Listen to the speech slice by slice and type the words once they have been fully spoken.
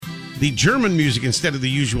the German music instead of the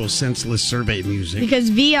usual Senseless Survey music. Because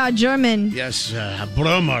we are German. Yes,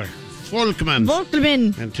 Brummer.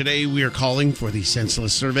 Volkmann. And today we are calling for the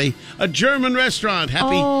Senseless Survey, a German restaurant.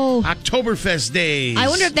 Happy Oktoberfest days. I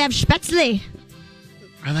wonder if they have Spätzle.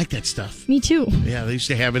 I like that stuff. Me too. Yeah, they used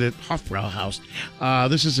to have it at Hofbrauhaus.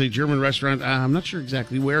 This is a German restaurant. I'm not sure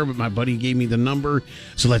exactly where, but my buddy gave me the number.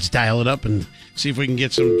 So let's dial it up and see if we can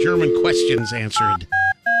get some German questions answered.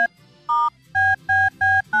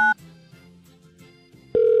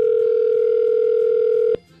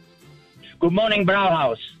 Good morning,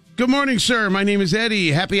 Brauhaus. Good morning, sir. My name is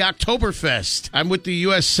Eddie. Happy Oktoberfest. I'm with the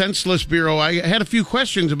U.S. Senseless Bureau. I had a few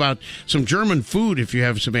questions about some German food, if you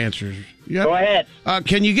have some answers. Yep. Go ahead.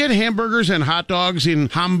 Can you get hamburgers and hot dogs in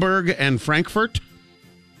Hamburg and Frankfurt?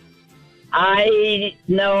 I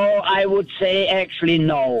would say actually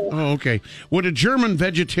no. Oh, okay. Would a German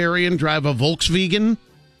vegetarian drive a Volkswagen?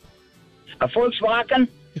 A Volkswagen?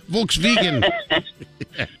 Volkswagen.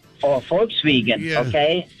 Or Volkswagen, Yeah.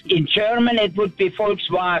 okay? In German, it would be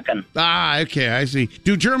Volkswagen. Ah, okay, I see.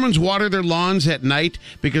 Do Germans water their lawns at night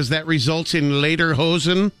because that results in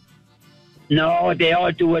later-hosin? No, they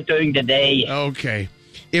all do it during the day. Okay.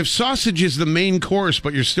 If sausage is the main course,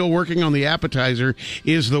 but you're still working on the appetizer,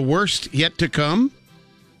 is the worst yet to come?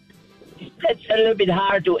 That's a little bit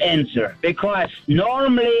hard to answer because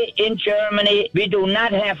normally in Germany, we do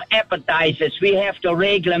not have appetizers. We have the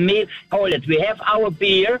regular meal. Hold it. We have our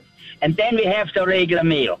beer. And then we have the regular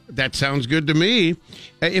meal. That sounds good to me.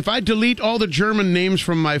 If I delete all the German names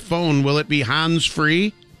from my phone, will it be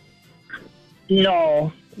Hans-free?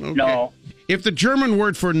 No. Okay. No. If the German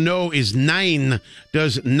word for no is 9,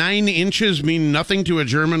 does 9 inches mean nothing to a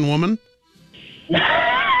German woman?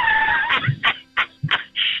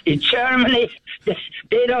 In Germany,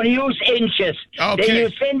 they don't use inches. Okay. They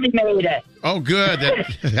use centimeter. Oh, good.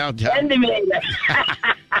 Centimeter.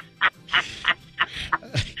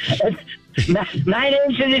 9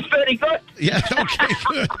 inches is pretty good. Yeah, okay,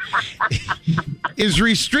 good. Is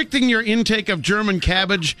restricting your intake of German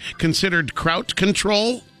cabbage considered kraut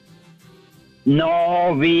control?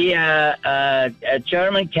 No, we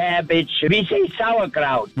German cabbage. We say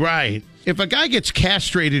sauerkraut. Right. If a guy gets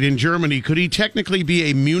castrated in Germany, could he technically be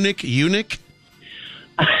a Munich eunuch?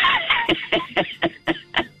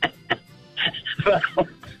 Well,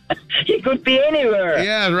 he could be anywhere.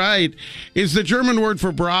 Yeah, right. Is the German word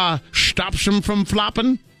for bra stops him from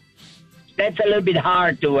flopping? That's a little bit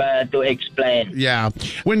hard to explain. Yeah.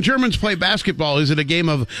 When Germans play basketball, is it a game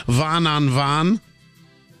of Van on Van?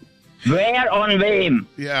 Where on whom?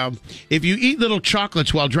 Yeah. If you eat little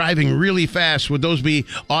chocolates while driving really fast, would those be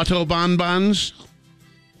Autobahn-Buns?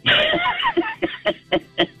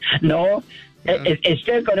 No. It's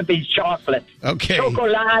still going to be chocolate. Okay.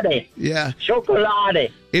 Chocolate. Yeah.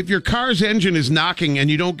 Chocolate. If your car's engine is knocking and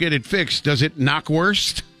you don't get it fixed, does it knock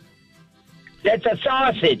worst? That's a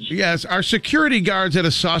sausage. Yes. Are security guards at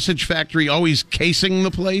a sausage factory always casing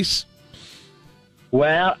the place?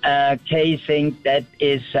 Well, casing, that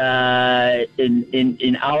is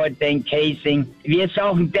in our thing, casing. Wir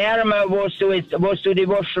sagen Därme, wo du die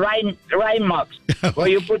Wurst reinmachst, where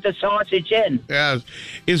you put the sausage in. Yes.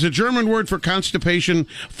 Is a German word for constipation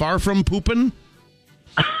far from pooping?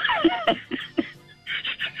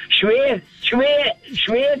 Schwer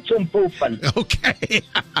zum Pupen. Okay.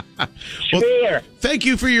 Schwer. Well, thank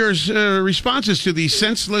you for your responses to the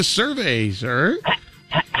Senseless Survey, sir.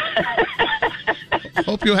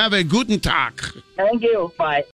 Hope you have a guten Tag. Thank you. Bye.